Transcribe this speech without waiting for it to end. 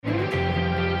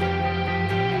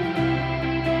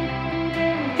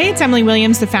Hey, it's Emily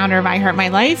Williams, the founder of I Heart My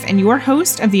Life and your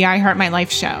host of the I Heart My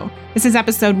Life show. This is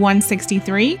episode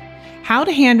 163, how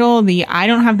to handle the I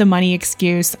don't have the money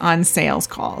excuse on sales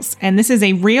calls. And this is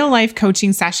a real life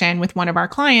coaching session with one of our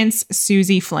clients,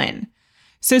 Suzie Flynn.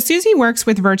 So Suzie works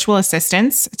with virtual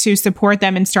assistants to support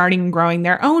them in starting and growing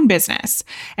their own business.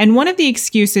 And one of the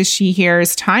excuses she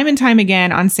hears time and time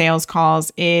again on sales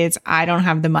calls is, I don't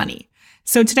have the money.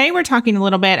 So today we're talking a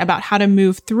little bit about how to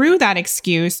move through that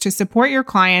excuse to support your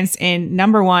clients in,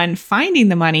 number one, finding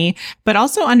the money, but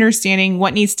also understanding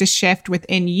what needs to shift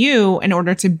within you in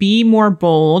order to be more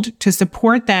bold, to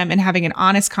support them in having an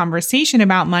honest conversation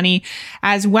about money,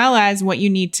 as well as what you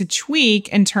need to tweak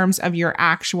in terms of your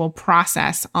actual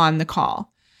process on the call.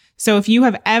 So if you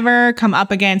have ever come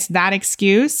up against that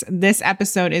excuse, this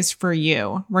episode is for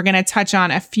you. We're going to touch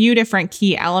on a few different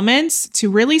key elements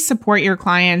to really support your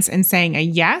clients in saying a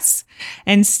yes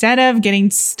instead of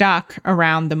getting stuck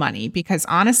around the money, because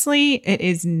honestly, it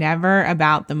is never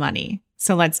about the money.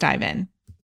 So let's dive in.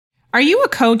 Are you a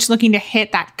coach looking to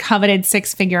hit that coveted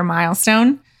six-figure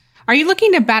milestone? Are you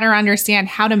looking to better understand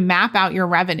how to map out your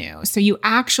revenue so you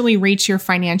actually reach your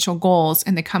financial goals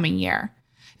in the coming year?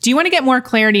 Do you want to get more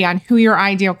clarity on who your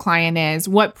ideal client is,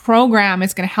 what program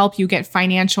is going to help you get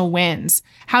financial wins,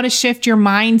 how to shift your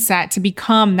mindset to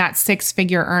become that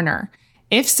six-figure earner?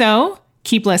 If so,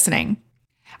 keep listening.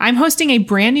 I'm hosting a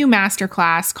brand new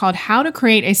masterclass called How to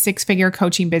Create a Six-Figure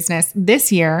Coaching Business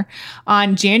this year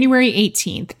on January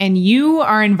 18th, and you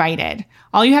are invited.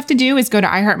 All you have to do is go to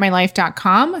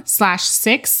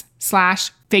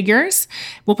iheartmylife.com/6/figures.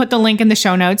 We'll put the link in the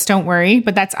show notes, don't worry,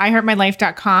 but that's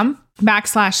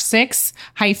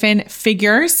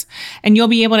iheartmylife.com/6-figures, and you'll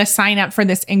be able to sign up for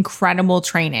this incredible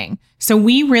training. So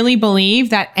we really believe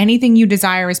that anything you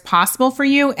desire is possible for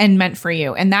you and meant for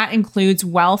you, and that includes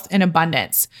wealth and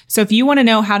abundance. So if you want to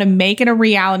know how to make it a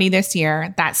reality this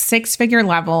year, that six-figure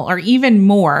level or even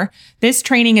more, this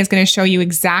training is going to show you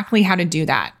exactly how to do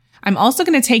that. I'm also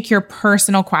going to take your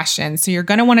personal questions, so you're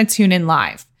going to want to tune in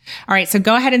live. All right, so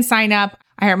go ahead and sign up,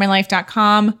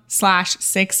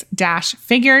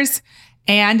 iheartmylife.com/6-figures,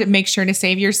 and make sure to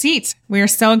save your seat. We are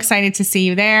so excited to see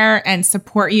you there and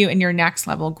support you in your next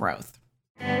level growth.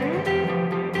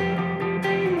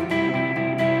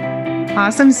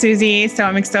 Awesome, Suzie. So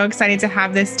I'm so excited to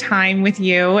have this time with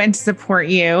you and to support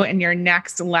you in your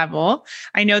next level.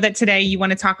 I know that today you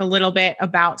want to talk a little bit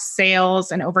about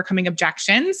sales and overcoming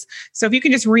objections. So if you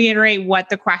can just reiterate what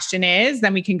the question is,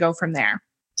 then we can go from there.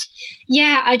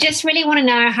 Yeah, I just really want to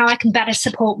know how I can better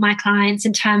support my clients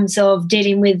in terms of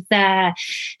dealing with their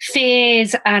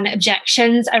fears and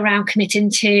objections around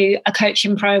committing to a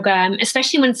coaching program,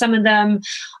 especially when some of them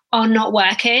are not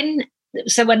working.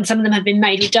 So when some of them have been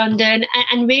made redundant,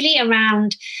 and really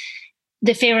around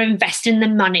the fear of investing the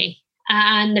money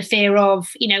and the fear of,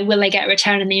 will they get a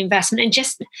return on the investment, and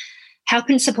just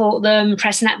helping support them,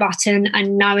 pressing that button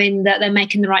and knowing that they're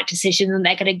making the right decision and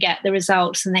they're going to get the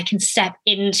results and they can step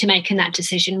into making that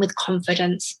decision with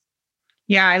confidence.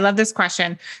 Yeah, I love this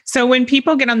question. So when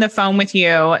people get on the phone with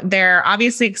you, they're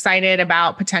obviously excited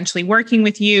about potentially working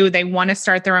with you. They want to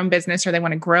start their own business or they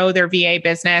want to grow their VA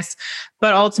business,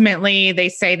 but ultimately they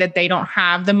say that they don't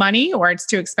have the money or it's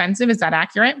too expensive. Is that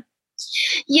accurate?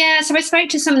 Yeah. So I spoke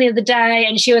to someone the other day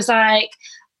and she was like,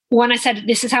 when I said,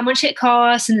 this is how much it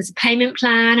costs and there's a payment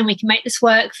plan and we can make this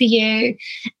work for you,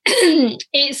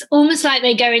 it's almost like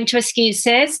they go into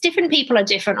excuses. Different people are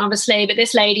different, obviously, but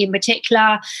this lady in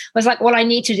particular was like, well, I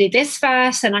need to do this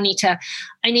first and I need to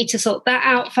sort that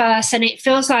out first. And it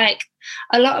feels like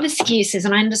a lot of excuses.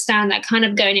 And I understand that kind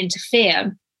of going into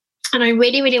fear. And I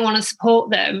really, really want to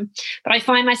support them. But I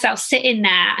find myself sitting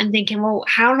there and thinking, well,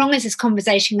 how long is this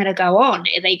conversation going to go on?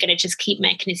 Are they going to just keep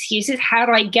making excuses? How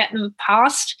do I get them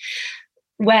past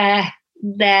where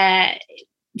they're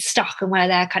stuck and where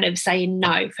they're kind of saying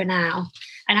no for now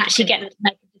and actually get them to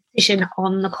make a decision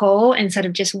on the call instead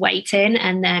of just waiting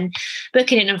and then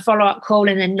booking in a follow-up call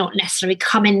and then not necessarily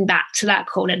coming back to that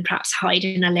call and perhaps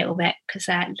hiding a little bit because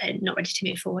they're not ready to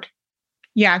move forward?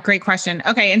 Yeah, great question.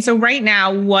 Okay. And so right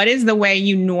now, what is the way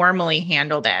you normally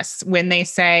handle this when they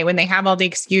have all the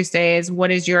excuses? What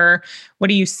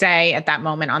do you say at that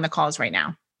moment on the calls right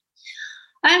now?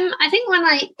 I think when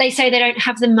they say they don't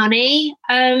have the money,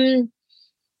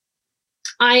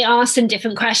 I ask them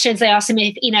different questions. I ask them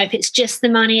if it's just the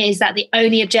money, is that the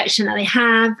only objection that they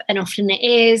have? And often it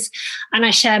is. And I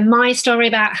share my story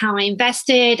about how I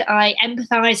invested. I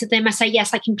empathize with them. I say,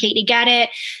 yes, I completely get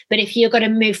it. But if you're going to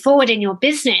move forward in your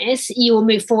business, you will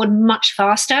move forward much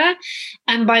faster.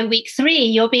 And by week 3,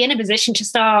 you'll be in a position to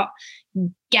start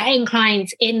getting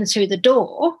clients in through the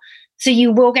door. So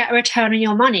you will get a return on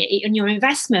your money, on your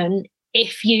investment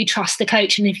if you trust the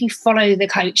coach and if you follow the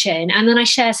coaching. And then I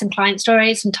share some client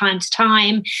stories from time to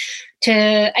time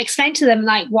to explain to them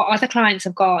like what other clients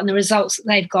have got and the results that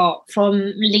they've got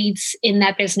from leads in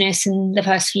their business in the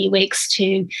first few weeks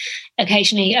to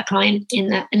occasionally a client in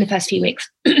the first few weeks.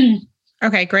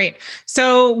 Okay, great.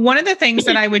 So one of the things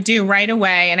that I would do right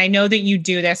away, and I know that you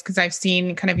do this because I've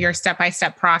seen kind of your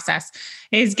step-by-step process,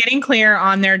 is getting clear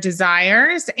on their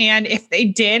desires. And if they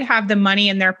did have the money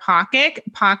in their pocket,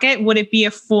 would it be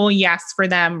a full yes for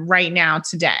them right now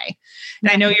today? And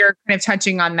I know you're kind of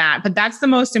touching on that, but that's the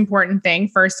most important thing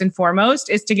first and foremost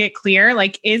is to get clear,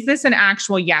 like, is this an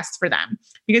actual yes for them?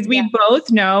 Because we both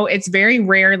know it's very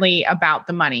rarely about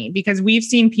the money because we've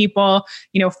seen people,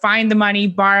 find the money,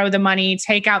 borrow the money,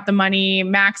 take out the money,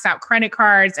 max out credit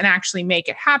cards and actually make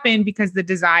it happen because the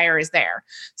desire is there.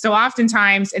 So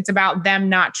oftentimes it's about them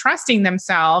not trusting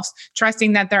themselves,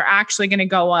 trusting that they're actually going to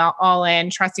go all in,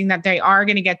 trusting that they are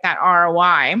going to get that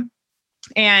ROI.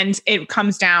 And it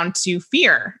comes down to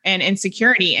fear and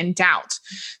insecurity and doubt.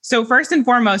 So first and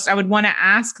foremost, I would want to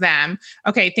ask them,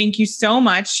 okay, thank you so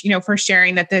much, for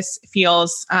sharing that this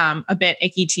feels a bit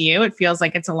icky to you. It feels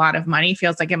like it's a lot of money,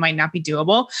 feels like it might not be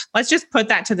doable. Let's just put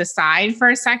that to the side for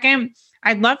a second.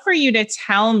 I'd love for you to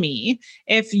tell me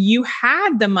if you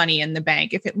had the money in the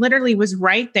bank, if it literally was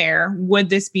right there, would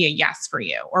this be a yes for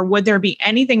you? Or would there be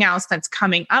anything else that's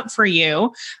coming up for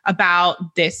you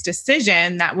about this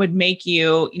decision that would make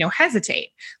you, hesitate?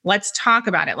 Let's talk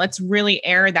about it. Let's really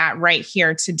air that right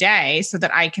here today so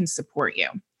that I can support you.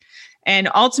 And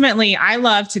ultimately, I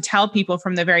love to tell people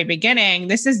from the very beginning,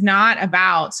 this is not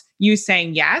about you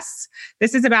saying yes.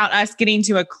 This is about us getting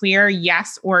to a clear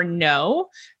yes or no.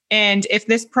 And if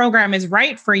this program is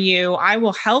right for you, I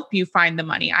will help you find the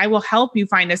money. I will help you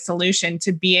find a solution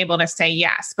to be able to say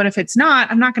yes. But if it's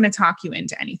not, I'm not going to talk you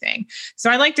into anything. So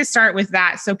I like to start with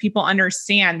that so people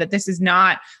understand that this is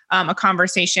not a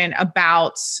conversation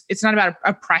it's not about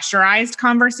a pressurized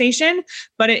conversation,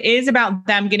 but it is about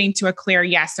them getting to a clear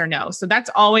yes or no. So that's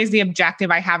always the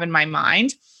objective I have in my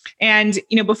mind. And,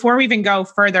 before we even go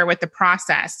further with the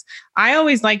process, I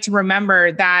always like to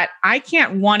remember that I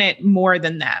can't want it more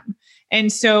than them.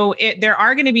 And so there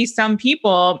are going to be some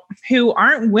people who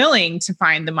aren't willing to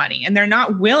find the money and they're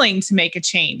not willing to make a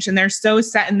change. And they're so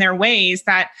set in their ways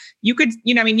that you could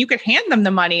hand them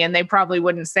the money and they probably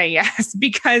wouldn't say yes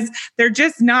because they're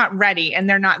just not ready and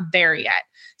they're not there yet.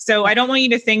 So I don't want you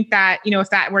to think that, if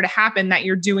that were to happen, that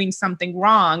you're doing something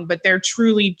wrong, but there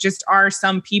truly just are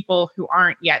some people who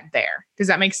aren't yet there. Does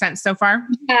that make sense so far?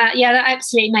 Yeah, that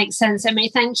absolutely makes sense. I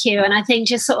mean, thank you. And I think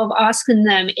just sort of asking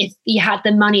them if you had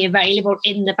the money available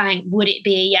in the bank, would it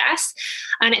be a yes?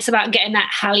 And it's about getting that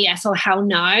hell yes or hell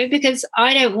no, because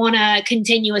I don't want to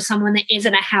continue with someone that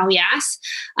isn't a hell yes.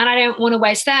 And I don't want to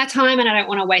waste their time and I don't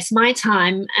want to waste my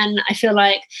time. And I feel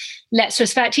like let's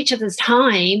respect each other's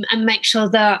time and make sure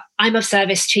that I'm of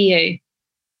service to you.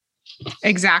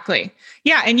 Exactly.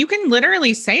 Yeah. And you can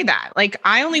literally say that. Like,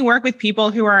 I only work with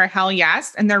people who are a hell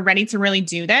yes, and they're ready to really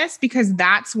do this because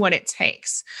that's what it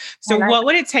takes. So what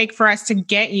would it take for us to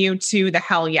get you to the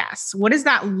hell yes? What does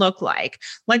that look like?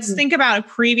 Let's think about a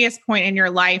previous point in your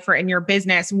life or in your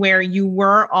business where you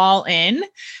were all in.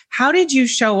 How did you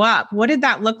show up? What did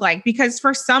that look like? Because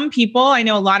for some people, I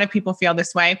know a lot of people feel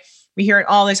this way. We hear it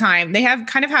all the time. They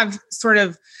have sort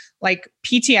of like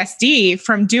PTSD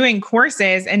from doing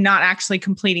courses and not actually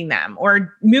completing them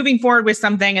or moving forward with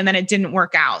something and then it didn't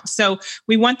work out. So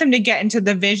we want them to get into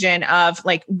the vision of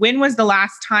like, when was the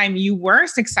last time you were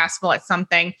successful at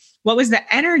something? What was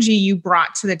the energy you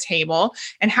brought to the table?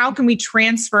 And how can we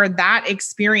transfer that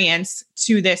experience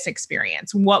to this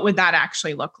experience? What would that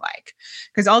actually look like?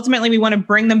 Because ultimately we want to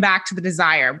bring them back to the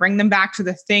desire, bring them back to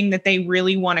the thing that they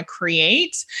really want to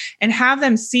create and have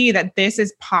them see that this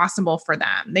is possible for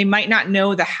them. They might not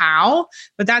know the how,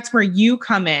 but that's where you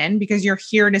come in because you're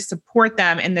here to support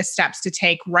them in the steps to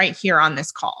take right here on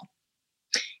this call.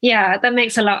 Yeah, that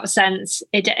makes a lot of sense.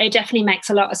 It definitely makes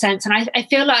a lot of sense. And I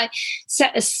feel like,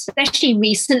 especially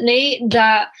recently,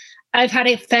 that I've had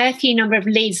a fair few number of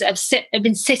leads that have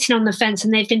been sitting on the fence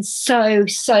and they've been so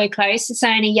close to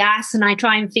saying a yes. And I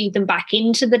try and feed them back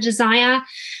into the desire.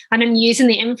 And I'm using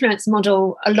the influence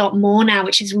model a lot more now,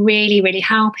 which is really, really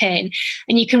helping.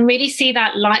 And you can really see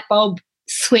that light bulb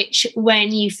switch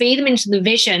when you feed them into the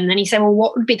vision and you say, well,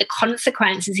 what would be the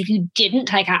consequences if you didn't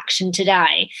take action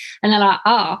today? And they're like,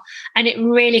 oh, and it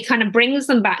really kind of brings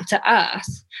them back to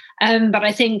earth. But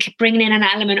I think bringing in an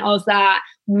element of that,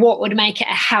 what would make it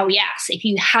a hell yes? If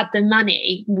you had the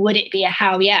money, would it be a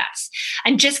hell yes?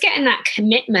 And just getting that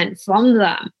commitment from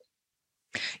them.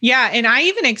 Yeah. And I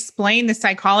even explain the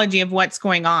psychology of what's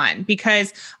going on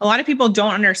because a lot of people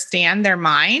don't understand their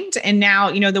mind. And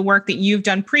now, the work that you've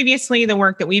done previously, the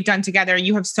work that we've done together,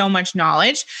 you have so much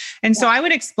knowledge. And so I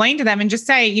would explain to them and just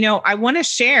say, I want to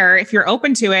share, if you're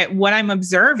open to it, what I'm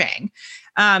observing.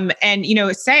 And,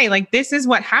 say like, this is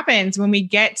what happens when we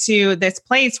get to this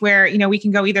place where, we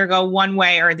can either go one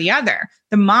way or the other.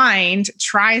 The mind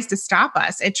tries to stop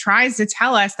us. It tries to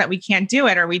tell us that we can't do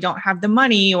it, or we don't have the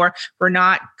money, or we're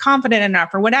not confident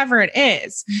enough, or whatever it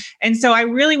is. And so I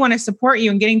really want to support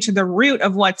you in getting to the root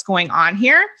of what's going on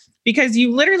here, because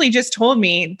you literally just told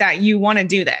me that you want to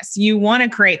do this. You want to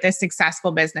create this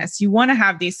successful business. You want to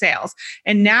have these sales.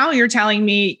 And now you're telling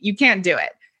me you can't do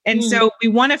it. And so we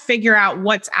want to figure out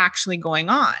what's actually going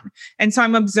on. And so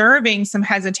I'm observing some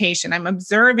hesitation. I'm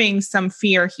observing some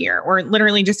fear here, or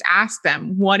literally just ask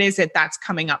them, what is it that's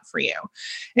coming up for you?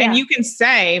 Yeah. And you can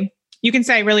say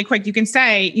really quick,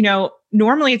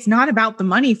 normally it's not about the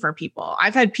money for people.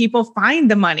 I've had people find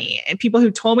the money, and people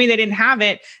who told me they didn't have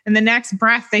it. And the next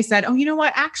breath they said, oh, you know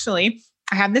what? Actually,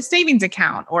 I have this savings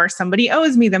account, or somebody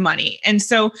owes me the money. And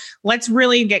so let's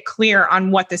really get clear on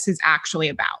what this is actually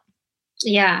about.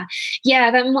 Yeah,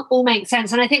 that all makes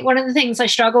sense. And I think one of the things I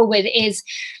struggle with is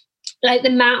like the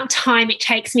amount of time it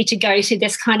takes me to go through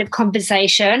this kind of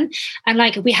conversation. And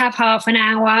like, we have half an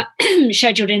hour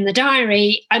scheduled in the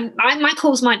diary, and my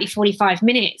calls might be 45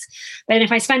 minutes. But then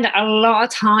if I spend a lot of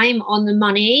time on the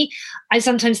money, I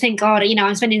sometimes think, God,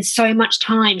 I'm spending so much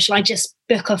time. Shall I just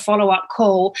book a follow-up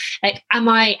call? Like,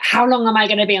 how long am I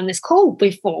going to be on this call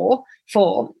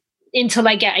for until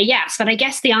I get a yes? But I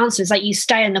guess the answer is like, you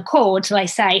stay on the call until I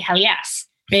say hell yes,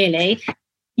 really.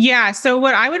 Yeah. So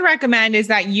what I would recommend is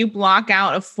that you block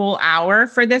out a full hour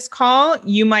for this call.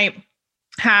 You might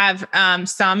have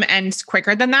some ends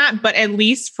quicker than that, but at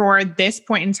least for this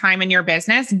point in time in your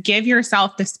business, give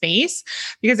yourself the space,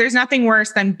 because there's nothing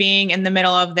worse than being in the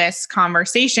middle of this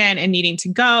conversation and needing to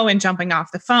go and jumping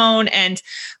off the phone. And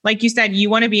like you said, you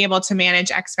want to be able to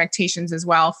manage expectations as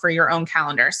well for your own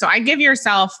calendar. So I give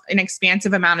yourself an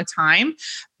expansive amount of time,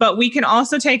 but we can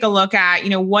also take a look at,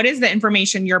 what is the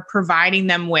information you're providing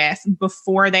them with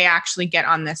before they actually get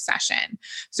on this session.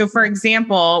 So for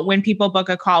example, when people book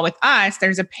a call with us,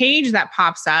 there's a page that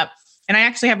pops up, and I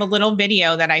actually have a little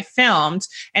video that I filmed,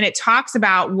 and it talks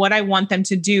about what I want them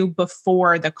to do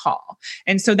before the call.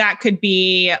 And so that could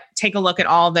be take a look at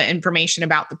all the information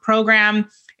about the program.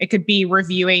 It could be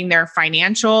reviewing their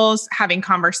financials, having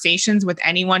conversations with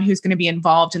anyone who's going to be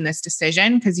involved in this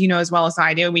decision. Because as well as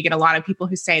I do, we get a lot of people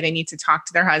who say they need to talk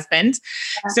to their husband.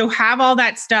 Yeah. So have all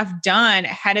that stuff done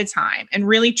ahead of time and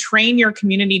really train your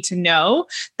community to know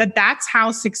that that's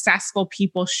how successful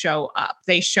people show up.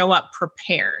 They show up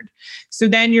prepared. So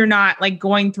then you're not like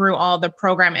going through all the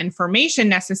program information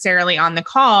necessarily on the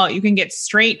call. You can get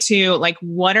straight to like,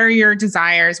 what are your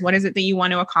desires? What is it that you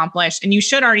want to accomplish? And you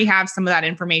should already have some of that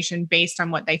information based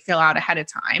on what they fill out ahead of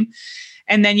time.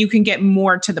 And then you can get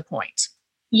more to the point.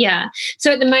 Yeah.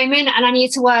 So at the moment, and I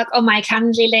need to work on my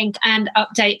Calendly link and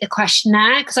update the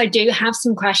questionnaire, because I do have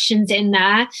some questions in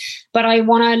there, but I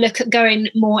want to look at going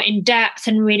more in depth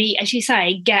and really, as you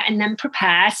say, getting them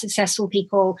prepared, successful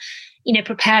people,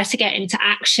 prepare to get into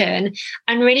action,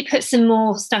 and really put some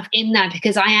more stuff in there,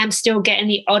 because I am still getting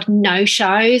the odd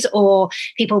no-shows or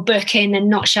people booking and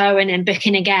not showing and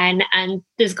booking again. And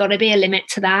there's got to be a limit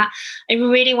to that. I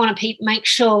really want to make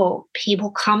sure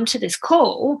people come to this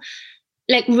call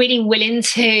like really willing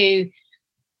to,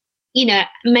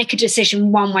 make a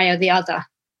decision one way or the other.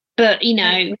 But,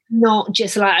 not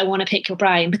just like, I want to pick your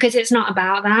brain, because it's not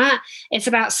about that. It's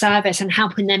about service and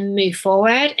helping them move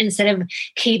forward instead of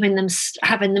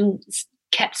having them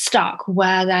kept stuck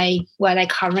where they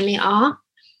currently are.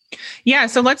 Yeah.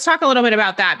 So let's talk a little bit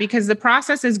about that, because the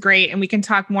process is great and we can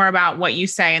talk more about what you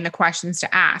say and the questions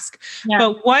to ask.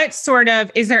 Yeah.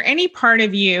 But is there any part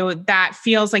of you that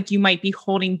feels like you might be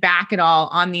holding back at all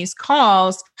on these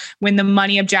calls when the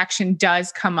money objection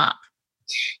does come up?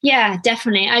 Yeah,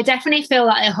 definitely. I definitely feel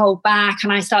like I hold back,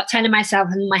 and I start telling myself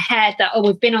in my head that,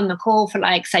 we've been on the call for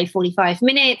like, say, 45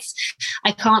 minutes.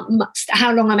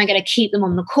 How long am I going to keep them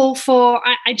on the call for?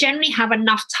 I generally have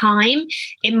enough time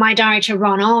in my diary to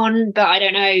run on, but I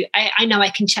don't know. I know I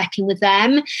can check in with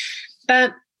them.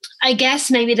 But I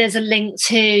guess maybe there's a link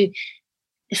to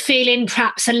feeling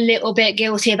perhaps a little bit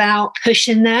guilty about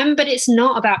pushing them, but it's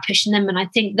not about pushing them. And I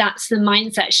think that's the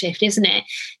mindset shift, isn't it?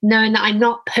 Knowing that I'm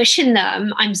not pushing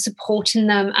them, I'm supporting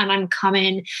them, and I'm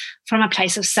coming from a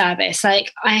place of service.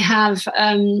 Like I've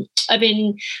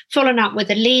been following up with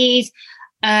a lead.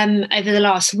 over the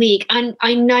last week. And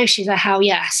I know she's a hell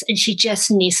yes, and she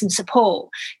just needs some support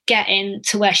getting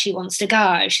to where she wants to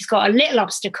go. She's got a little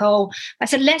obstacle. I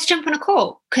said, let's jump on a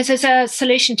call because there's a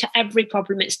solution to every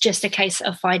problem. It's just a case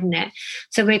of finding it.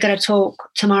 So we're going to talk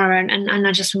tomorrow, and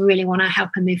I just really want to help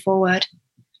her move forward.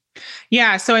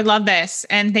 Yeah. So I love this.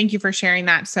 And thank you for sharing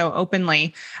that so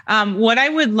openly. What I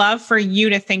would love for you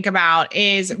to think about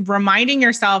is reminding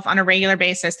yourself on a regular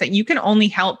basis that you can only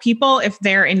help people if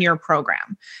they're in your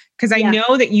program. Because I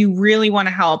know that you really want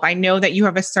to help. I know that you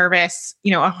have a service,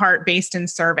 a heart based in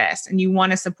service, and you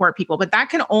want to support people, but that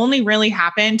can only really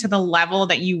happen to the level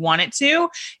that you want it to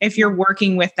if you're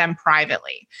working with them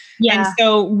privately. Yeah. And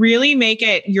so really make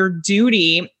it your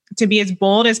duty to be as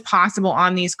bold as possible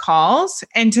on these calls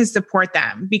and to support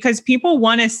them, because people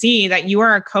want to see that you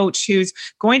are a coach who's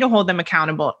going to hold them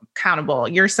accountable.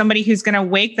 You're somebody who's going to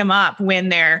wake them up when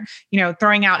they're,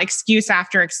 throwing out excuse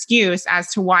after excuse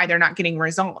as to why they're not getting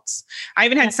results. I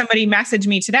even had somebody message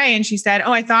me today and she said,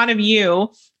 "Oh, I thought of you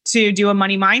to do a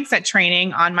money mindset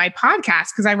training on my podcast.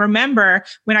 Because I remember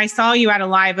when I saw you at a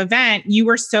live event, you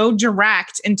were so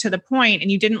direct and to the point, and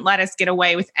you didn't let us get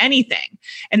away with anything."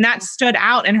 And that stood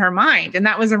out in her mind. And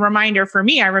that was a reminder for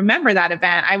me. I remember that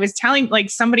event. I was telling,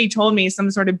 somebody told me some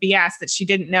sort of BS that she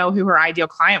didn't know who her ideal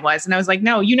client was. And I was like,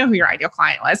 no, you know who your ideal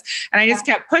client was. And I just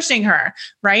kept pushing her.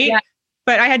 Right. Yeah.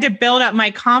 But I had to build up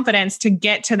my confidence to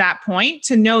get to that point,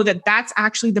 to know that that's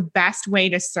actually the best way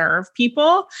to serve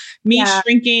people. Me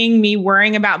shrinking, me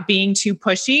worrying about being too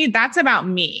pushy, that's about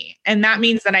me. And that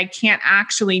means that I can't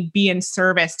actually be in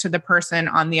service to the person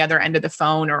on the other end of the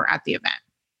phone or at the event.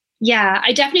 Yeah,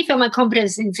 I definitely feel my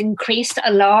confidence has increased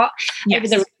a lot over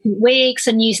the recent weeks,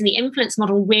 and using the influence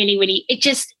model really, it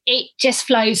just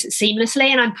flows seamlessly.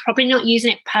 And I'm probably not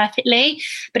using it perfectly,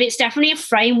 but it's definitely a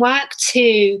framework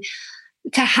to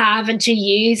have and to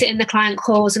use in the client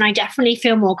calls. And I definitely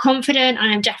feel more confident,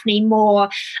 and I'm definitely more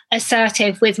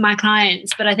assertive with my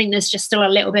clients. But I think there's just still a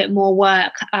little bit more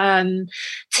work to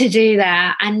do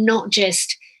there, and not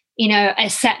just,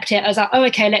 accept it as like, oh,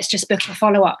 okay, let's just book a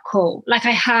follow-up call. Like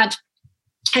I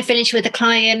finished with a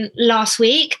client last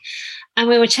week, and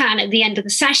we were chatting at the end of the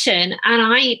session, and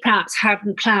I perhaps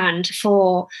hadn't planned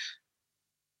for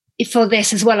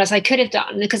this as well as I could have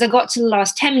done, because I got to the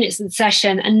last 10 minutes of the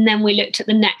session, and then we looked at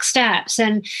the next steps.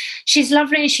 And she's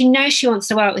lovely. She knows she wants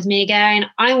to work with me again.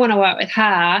 I want to work with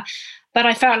her. But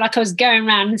I felt like I was going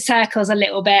around in circles a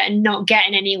little bit and not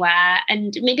getting anywhere.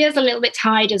 And maybe I was a little bit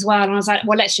tired as well. And I was like,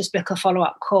 well, let's just book a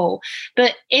follow-up call.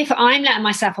 But if I'm letting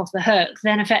myself off the hook,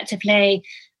 then effectively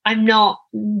I'm not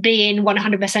being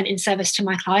 100% in service to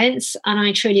my clients. And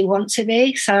I truly want to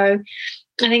be. So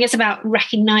I think it's about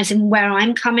recognizing where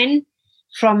I'm coming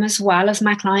from as well as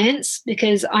my clients,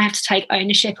 because I have to take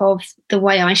ownership of the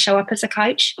way I show up as a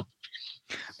coach.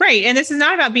 Right. And this is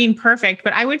not about being perfect,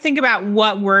 but I would think about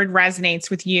what word resonates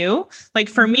with you. Like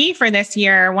for me, for this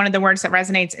year, one of the words that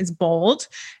resonates is bold.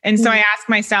 And so I ask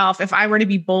myself, if I were to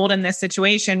be bold in this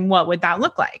situation, what would that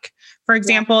look like? For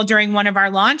example, during one of our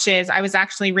launches, I was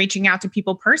actually reaching out to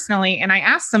people personally. And I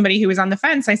asked somebody who was on the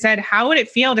fence, I said, how would it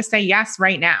feel to say yes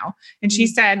right now? And she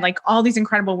said all these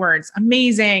incredible words: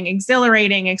 amazing,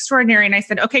 exhilarating, extraordinary. And I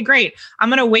said, okay, great. I'm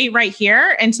going to wait right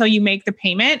here until you make the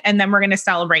payment, and then we're going to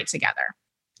celebrate together.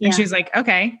 And she was like,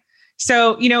 okay.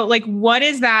 So, what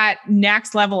is that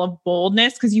next level of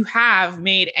boldness? Because you have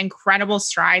made incredible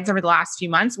strides over the last few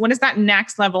months. What is that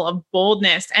next level of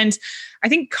boldness? And I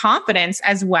think confidence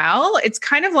as well. It's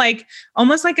kind of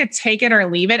almost like a take it or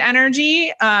leave it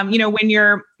energy.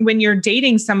 When you're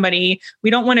dating somebody, we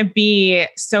don't want to be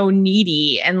so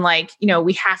needy and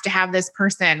we have to have this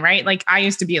person, right? Like I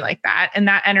used to be like that, and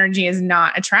that energy is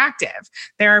not attractive.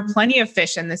 There are plenty of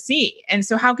fish in the sea. And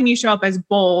so how can you show up as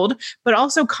bold, but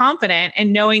also confident,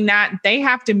 and knowing that they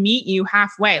have to meet you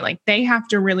halfway? They have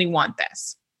to really want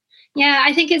this. Yeah,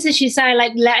 I think it's, as you say,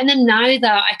 letting them know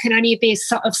that I can only be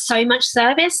of so much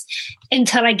service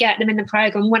until I get them in the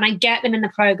program. When I get them in the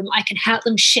program, I can help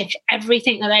them shift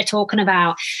everything that they're talking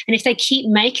about. And if they keep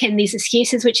making these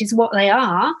excuses, which is what they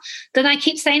are, then I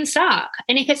keep staying stuck.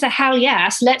 And if it's a hell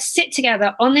yes, let's sit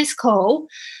together on this call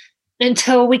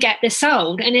until we get this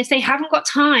sold. And if they haven't got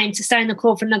time to stay on the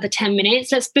call for another 10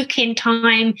 minutes, let's book in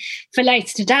time for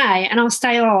later today. And I'll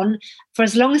stay on for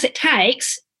as long as it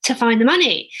takes to find the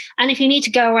money. And if you need to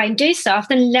go away and do stuff,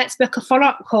 then let's book a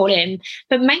follow-up call in.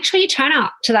 But make sure you turn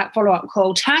up to that follow-up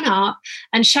call. Turn up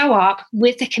and show up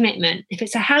with the commitment. If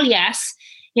it's a hell yes,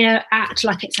 act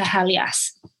like it's a hell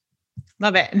yes.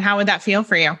 Love it. And how would that feel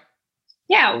for you?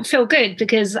 Yeah, it would feel good,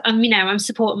 because I'm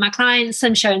supporting my clients.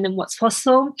 I'm showing them what's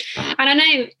possible. And I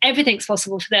know everything's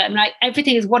possible for them.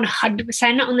 Everything is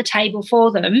 100% on the table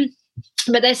for them.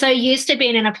 But they're so used to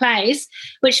being in a place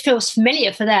which feels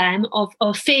familiar for them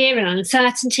of fear and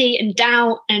uncertainty and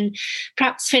doubt and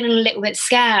perhaps feeling a little bit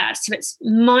scared. So it's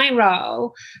my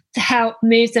role to help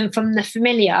move them from the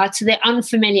familiar to the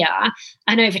unfamiliar.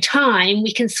 And over time,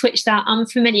 we can switch that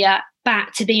unfamiliar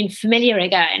back to being familiar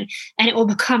again, and it will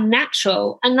become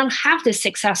natural, and they'll have this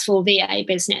successful VA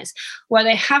business where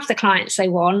they have the clients they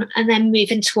want and then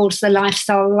moving towards the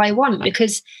lifestyle they want,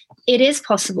 because it is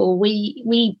possible.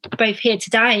 We both here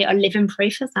today are living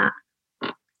proof of that.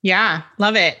 Yeah,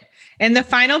 love it. And the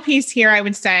final piece here, I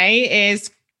would say, is,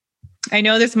 I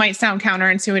know this might sound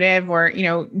counterintuitive or,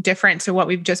 different to what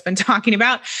we've just been talking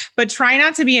about, but try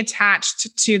not to be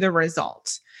attached to the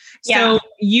result. So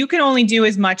you can only do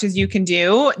as much as you can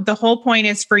do. The whole point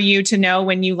is for you to know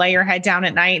when you lay your head down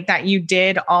at night that you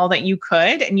did all that you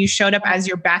could and you showed up as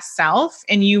your best self,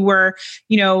 and you were,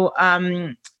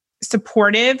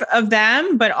 supportive of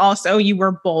them, but also you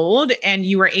were bold and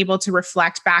you were able to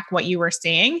reflect back what you were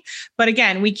seeing. But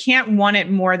again, we can't want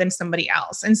it more than somebody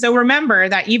else. And so remember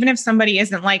that even if somebody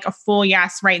isn't like a full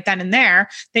yes right then and there,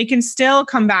 they can still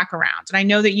come back around. And I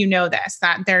know that you know this,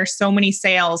 that there's so many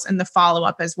sales in the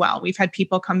follow-up as well. We've had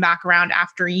people come back around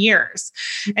after years.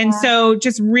 Yeah. And so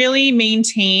just really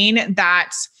maintain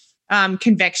that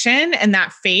conviction and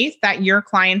that faith that your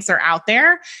clients are out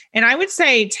there. And I would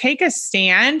say take a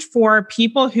stand for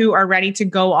people who are ready to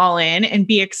go all in and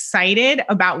be excited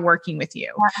about working with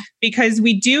you. Yeah. Because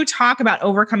we do talk about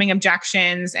overcoming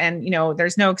objections, and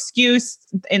there's no excuse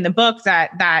in the book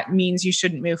that means you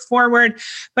shouldn't move forward.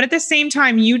 But at the same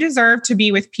time, you deserve to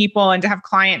be with people and to have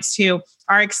clients who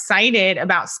are excited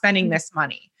about spending this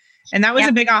money. And that was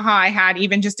a big aha I had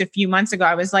even just a few months ago.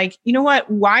 I was like, you know what?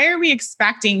 Why are we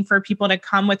expecting for people to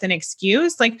come with an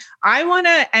excuse? Like, I want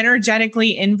to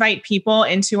energetically invite people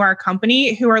into our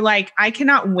company who are like, I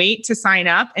cannot wait to sign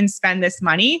up and spend this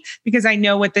money because I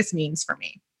know what this means for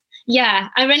me. Yeah,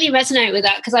 I really resonate with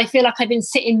that, because I feel like I've been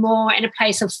sitting more in a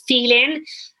place of feeling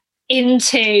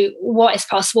into what is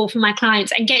possible for my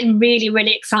clients and getting really,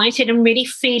 really excited and really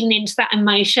feeling into that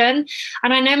emotion.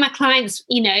 And I know my clients,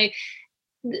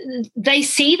 they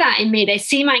see that in me. They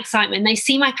see my excitement. They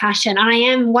see my passion. And I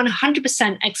am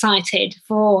 100% excited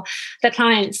for the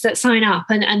clients that sign up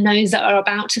and those that are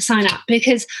about to sign up,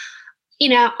 because,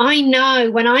 I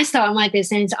know when I started my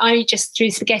business, I just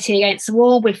threw spaghetti against the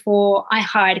wall before I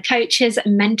hired coaches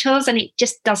and mentors, and it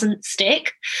just doesn't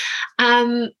stick.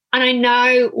 And I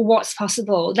know what's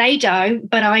possible. They don't,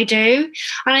 but I do.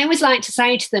 And I always like to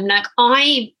say to them, like,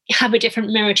 I have a different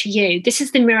mirror to you. This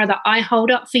is the mirror that I hold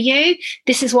up for you.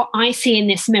 This is what I see in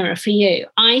this mirror for you.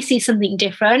 I see something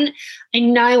different. I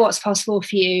know what's possible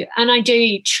for you. And I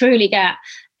do truly get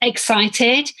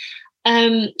excited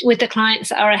with the clients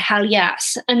that are a hell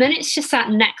yes. And then it's just that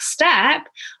next step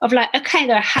of like, okay,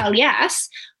 they're a hell yes.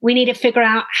 We need to figure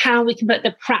out how we can put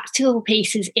the practical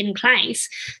pieces in place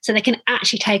so they can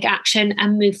actually take action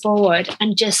and move forward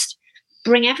and just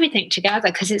bring everything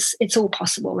together, because it's all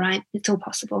possible, right? It's all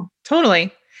possible.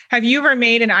 Totally. Have you ever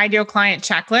made an ideal client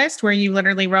checklist where you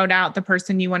literally wrote out the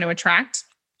person you want to attract?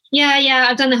 Yeah.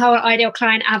 I've done the whole ideal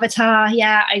client avatar.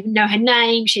 Yeah, I know her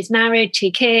name. She's married, 2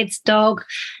 kids, dog,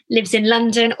 lives in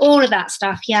London, all of that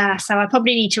stuff. Yeah, so I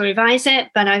probably need to revise it,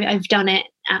 but I've done it,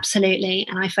 absolutely.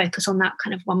 And I focus on that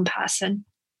kind of one person.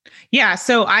 Yeah.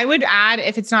 So I would add,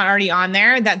 if it's not already on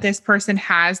there, that this person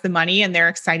has the money and they're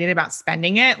excited about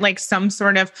spending it, like some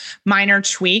sort of minor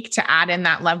tweak to add in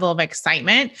that level of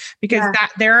excitement, because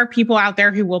there are people out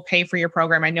there who will pay for your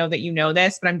program. I know that you know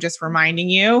this, but I'm just reminding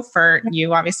you, for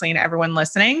you, obviously, and everyone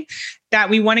listening, that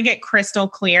we want to get crystal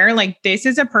clear. Like, this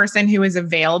is a person who is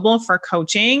available for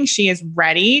coaching. She is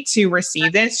ready to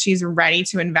receive this. She's ready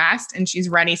to invest, and she's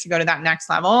ready to go to that next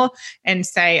level and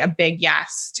say a big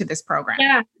yes to this program.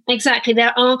 Yeah, exactly.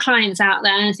 There are clients out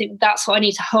there, and I think that's what I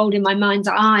need to hold in my mind's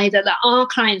eye, that there are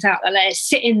clients out there that are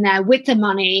sitting there with the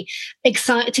money,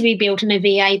 excited to be building a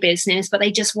VA business, but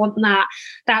they just want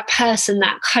that person,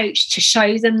 that coach, to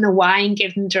show them the way and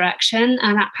give them direction.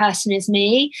 And that person is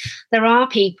me. There are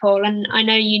people, and I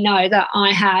know you know that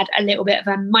I had a little bit of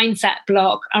a mindset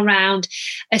block around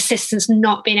assistants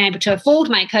not being able to afford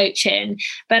my coaching,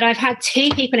 but I've had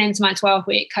 2 people into my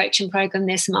 12-week coaching program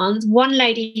this month. One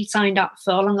lady signed up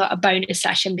full and got a bonus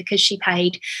session because she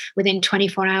paid within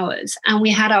 24 hours. And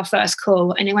we had our first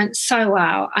call and it went so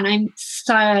well. And I'm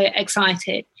so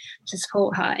excited to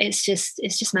support her. It's just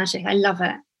magic. I love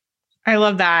it. I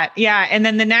love that. Yeah. And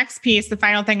then the next piece, the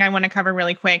final thing I want to cover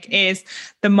really quick is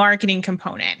the marketing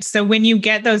component. So when you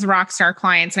get those rock star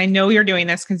clients, and I know you're doing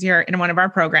this because you're in one of our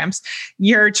programs,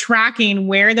 you're tracking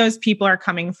where those people are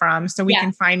coming from so we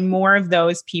can find more of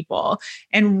those people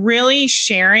and really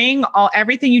sharing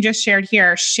everything you just shared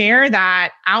here. Share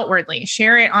that outwardly,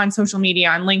 share it on social media,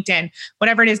 on LinkedIn,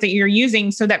 whatever it is that you're using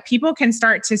so that people can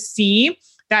start to see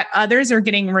that others are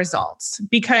getting results,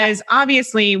 because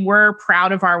obviously we're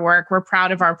proud of our work, we're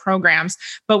proud of our programs,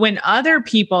 but when other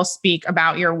people speak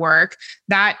about your work,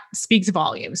 that speaks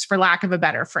volumes, for lack of a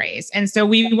better phrase. And so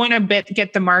we want to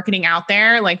get the marketing out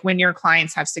there, like when your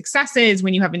clients have successes,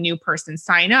 when you have a new person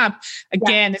sign up.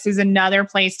 Again, this is another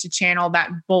place to channel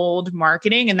that bold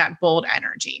marketing and that bold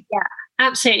energy. Yeah.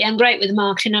 Absolutely. I'm great with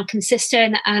marketing. I'm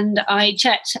consistent. And I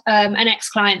checked an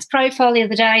ex-client's profile the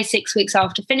other day, 6 weeks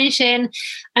after finishing,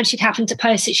 and she'd happened to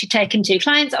post that she'd taken 2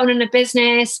 clients on in a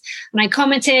business. And I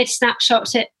commented,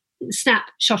 snapshot it,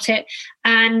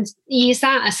 and use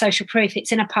that as social proof.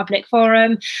 It's in a public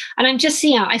forum. And I'm just,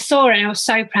 I saw it and I was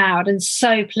so proud and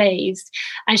so pleased.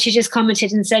 And she just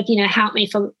commented and said, help me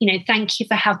thank you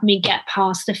for helping me get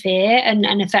past the fear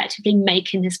and effectively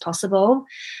making this possible.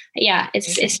 Yeah,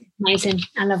 it's amazing.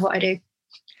 I love what I do.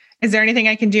 Is there anything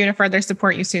I can do to further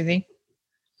support you, Suzie?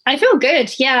 I feel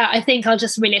good. Yeah, I think I'll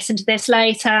just re-listen to this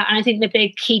later. And I think the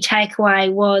big key takeaway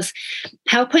was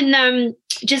helping them,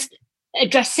 just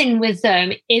addressing with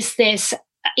them, is this,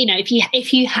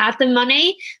 if you had the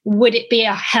money, would it be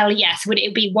a hell yes? Would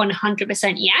it be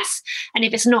 100% yes? And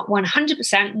if it's not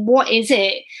 100%, what is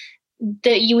it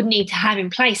that you would need to have in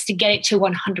place to get it to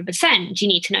 100%? Do you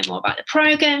need to know more about the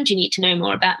program? Do you need to know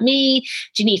more about me?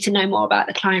 Do you need to know more about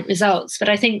the client results? But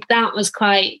I think that was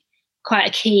quite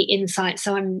a key insight.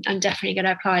 So I'm definitely going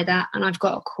to apply that. And I've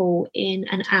got a call in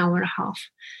an hour and a half.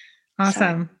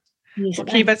 Awesome. So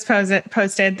keep us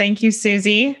posted. Thank you,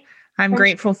 Suzie. I'm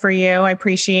grateful for you. I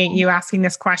appreciate you asking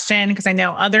this question because I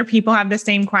know other people have the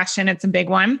same question. It's a big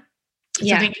one. So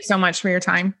thank you so much for your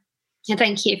time. And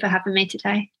thank you for having me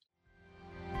today.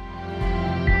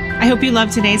 I hope you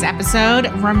loved today's episode.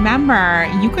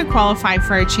 Remember, you could qualify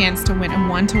for a chance to win a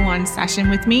one-to-one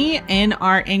session with me in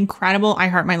our incredible I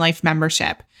Heart My Life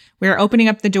membership. We're opening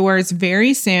up the doors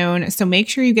very soon, so make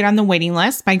sure you get on the waiting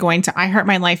list by going to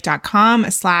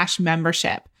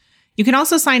iheartmylife.com/membership. You can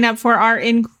also sign up for our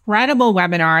incredible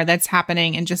webinar that's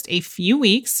happening in just a few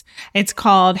weeks. It's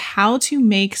called How to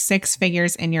Make 6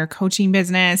 Figures in Your Coaching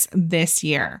Business This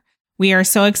Year. We are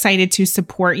so excited to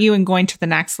support you in going to the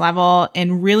next level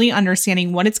and really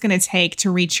understanding what it's going to take to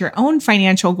reach your own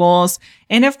financial goals.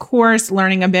 And of course,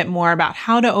 learning a bit more about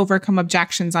how to overcome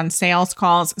objections on sales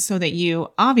calls so that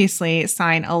you obviously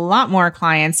sign a lot more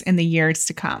clients in the years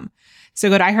to come. So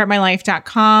go to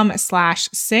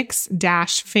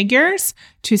iheartmylife.com/6-figures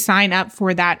to sign up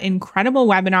for that incredible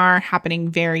webinar happening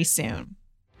very soon.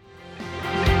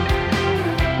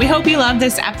 We hope you loved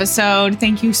this episode.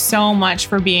 Thank you so much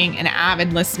for being an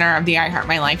avid listener of the I Heart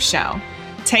My Life show.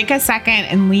 Take a second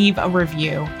and leave a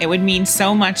review. It would mean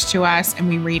so much to us, and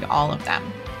we read all of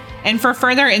them. And for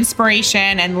further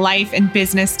inspiration and life and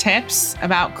business tips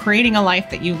about creating a life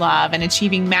that you love and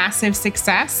achieving massive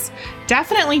success,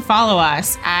 definitely follow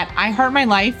us at I Heart My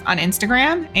Life on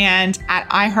Instagram and at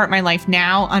I Heart My Life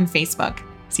Now on Facebook.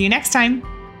 See you next time.